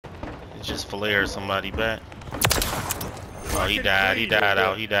Just flared somebody back. Oh, he died. He died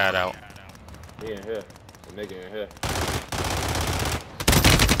out. He died out. He in here. The nigga in here.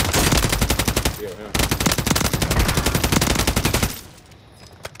 Yeah, him.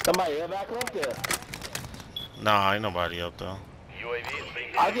 Somebody back up there. Nah, ain't nobody up there.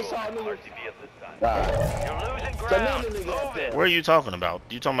 I just saw a nigga. You're losing ground. Move it. Where are you talking about?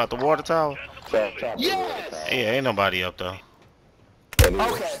 You talking about the water tower? Yes! Yeah, ain't nobody up there.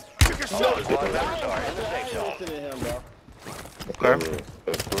 Okay. Solid squad members are in the safe zone. Okay.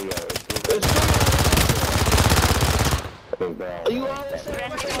 Are you all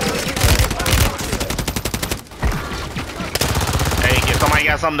Hey, somebody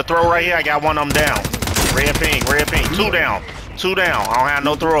got something to throw right here? I got one of them down. Red ping, red ping. Two down. Two down. I don't have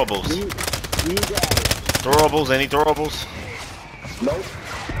no throwables. You got it. Throwables? Any throwables? Nope.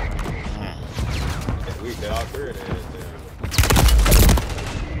 We got all three of them.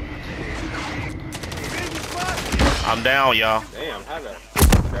 I'm down, y'all. Damn, how that?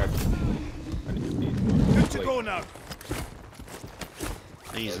 I need to see. Good to go now.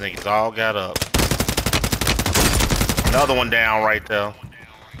 These niggas all got up. Another one down right there.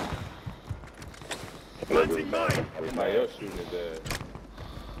 Everybody else shooting his ass.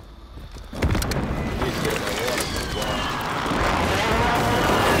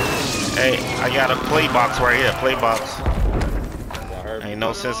 Hey, I got a play box right here. Play box. Ain't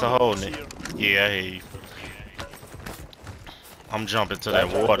no sense of holding it. Yeah, I hear you. I'm jumping to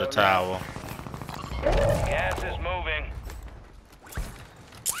that water tower. Gas is moving.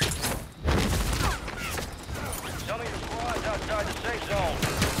 Some of your squads outside the safe zone.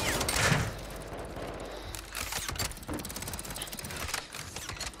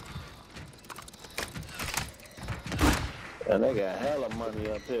 And they got hella money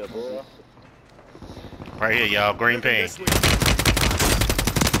up here, boy. Right here, y'all. Green ping.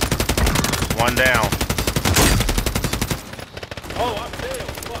 One down. Oh, I'm dead.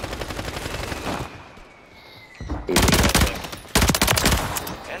 Fuck.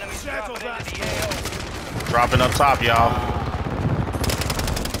 Enemies dropping into the AO. Dropping up top, y'all.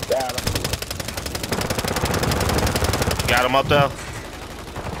 Got him. Got him up there?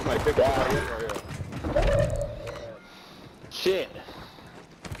 Somebody pick up right here. Shit.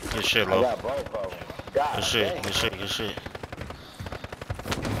 Good shit, I Lo. got both of them. God Good shit, dang. good shit, good shit.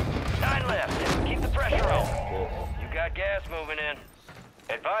 9 left. Keep the pressure on. You got gas moving in.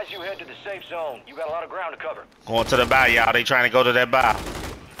 Advise you head to the safe zone. You got a lot of ground to cover. Going to the bow, y'all. They trying to go to that bow.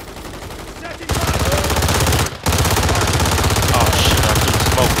 Oh, shit. I threw the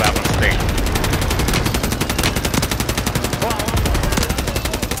smoke by mistake.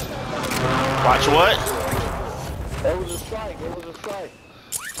 Watch what? It was a strike. It was a strike.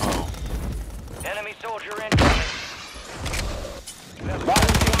 Oh. Enemy soldier incoming. You have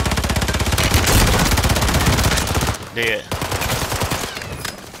Dead.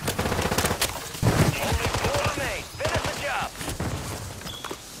 only 4 remain. Finish the job.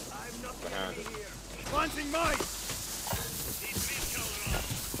 I'm not Behind us. here. Planting mine.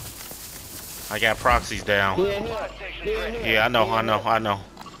 I got proxies down. Station Yeah, I know.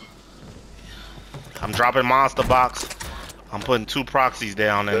 I'm dropping monster box. I'm putting 2 proxies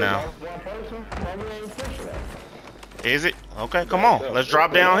down there now. One person? Maybe they ain't pushing that. Is it? Okay, come on. Let's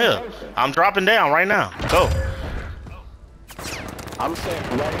drop down here. I'm dropping down right now. Go. I'm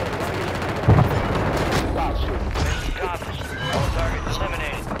saying right here. Stop shooting. accomplished. All targets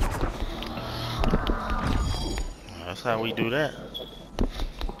eliminated. That's how we do that.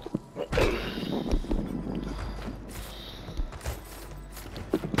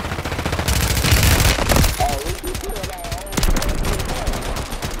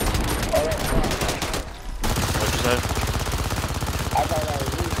 What you say? I thought I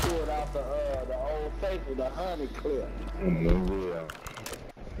re-pulled out the old faithful, the honey clip.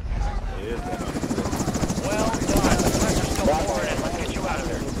 Well done. The pressure's still pouring in. Let's get you out of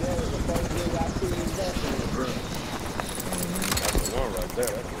there. That's the one right there.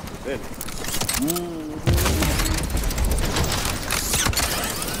 That's what's preventing.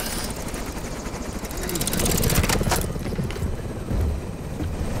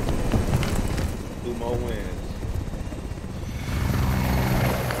 Two more wins.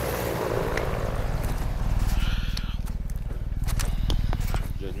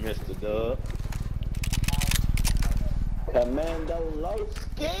 Just missed the dub. Commando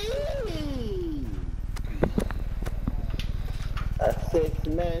Lowski! A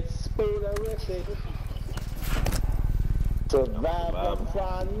 6-man spoonerific. Survivor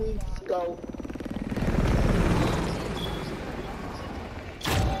Fanisco.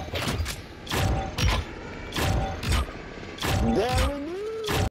 There